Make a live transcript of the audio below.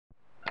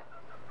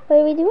What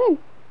are we doing?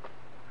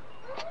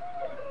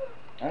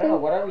 I don't know.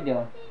 What are we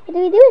doing? What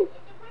are we doing?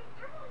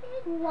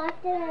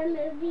 Watching a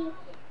movie,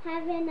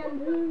 having a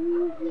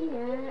movie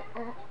night.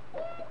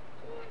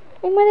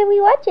 And what are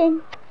we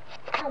watching?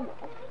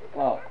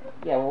 Well,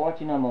 yeah, we're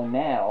watching Elmo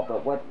now,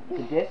 but what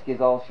the disc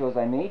is all shows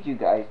I made you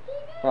guys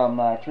from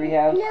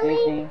Treehouse,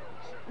 Disney.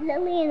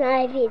 Lily and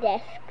Ivy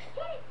discs.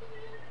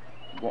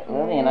 Yeah,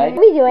 Lily and Ivy.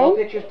 What are we doing? No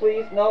pictures,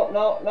 please. No,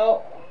 no,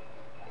 no.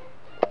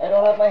 I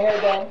don't have my hair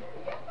done.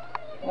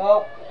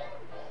 No.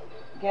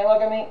 Can't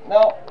look at me.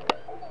 No.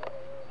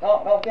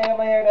 No, no, can't have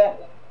my hair done.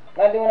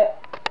 Not doing it.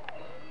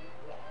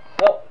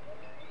 No.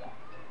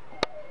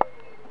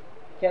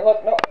 Can't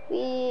look. No.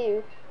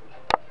 Ew.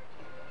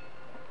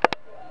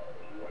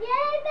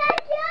 Yay,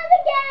 backyard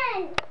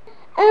again!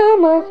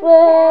 Elmo's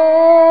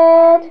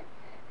World.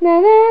 Na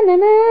na na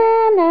na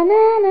na na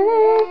na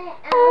na.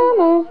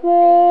 Elmo's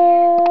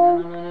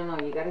World. No, no, no,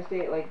 no. You gotta say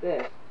it like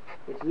this.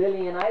 It's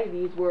Lily and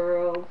Ivy's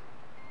world.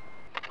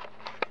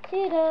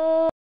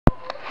 Ta-da.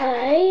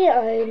 Hi,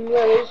 I'm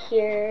Lily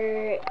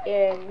here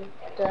in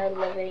the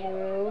living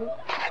room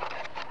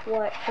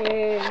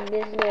watching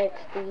Disney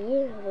XD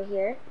over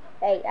here.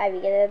 Hey, Ivy,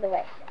 get out of the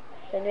way.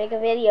 I'm gonna make a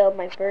video of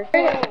my first.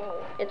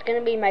 It's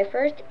gonna be my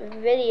first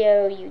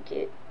video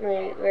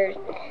my first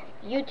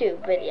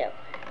YouTube video.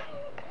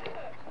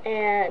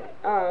 And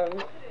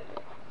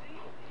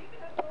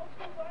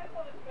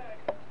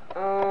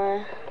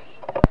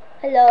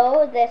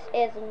hello, this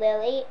is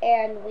Lily,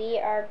 and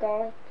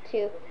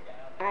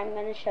I'm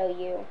gonna show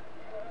you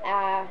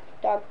a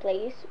dog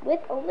place with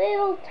a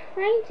little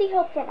tiny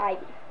help from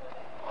Ivy.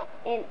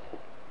 And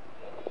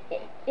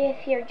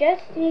if you're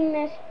just seeing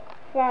this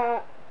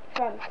from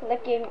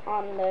clicking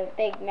on the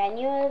big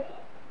menu of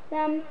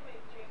them,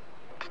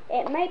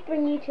 it might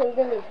bring you to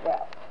Lily's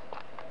World.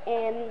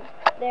 And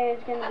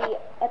there's going to be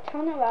a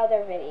ton of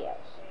other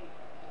videos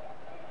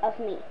of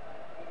me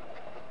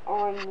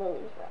on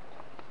Lily's World.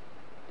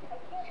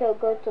 So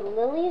go to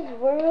Lily's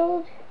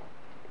World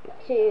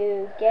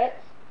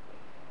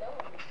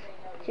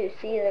to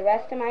see the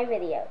rest of my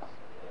videos.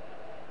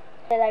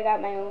 That I got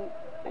my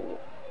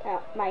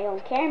own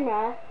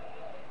camera,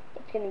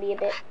 it's going to be a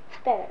bit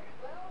better.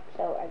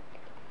 So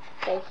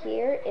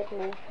here is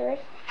my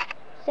first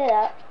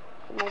setup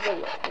for my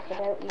video. It's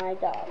about my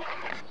dog.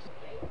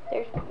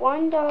 There's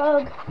one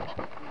dog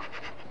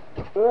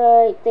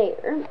right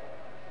there.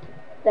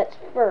 That's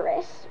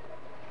Furris.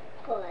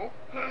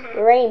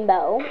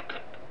 Rainbow.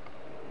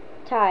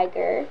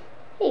 Tiger.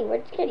 Hey,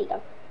 where'd Scaredy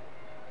go?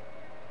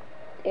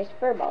 There's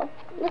Furball.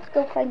 Let's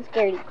go find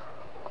Scaredy.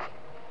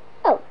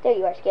 Oh, there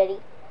you are,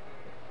 Scaredy.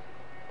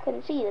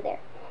 Couldn't see you there.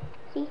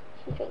 See?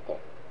 She's right there.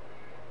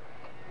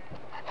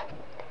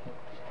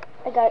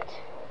 I got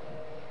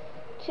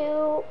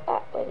two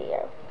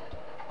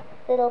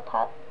little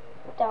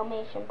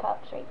Dalmatian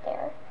pups right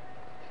there.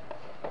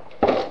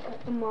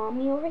 Got the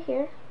mommy over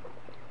here.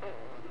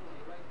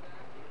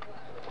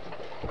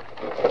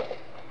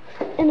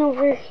 And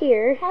over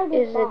here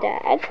is the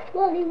dad.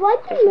 Lily,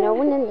 There's no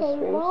one in this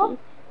room.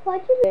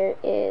 There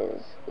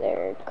is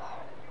their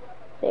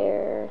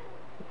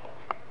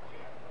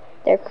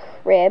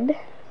crib,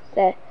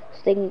 so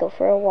they can go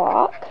for a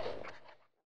walk.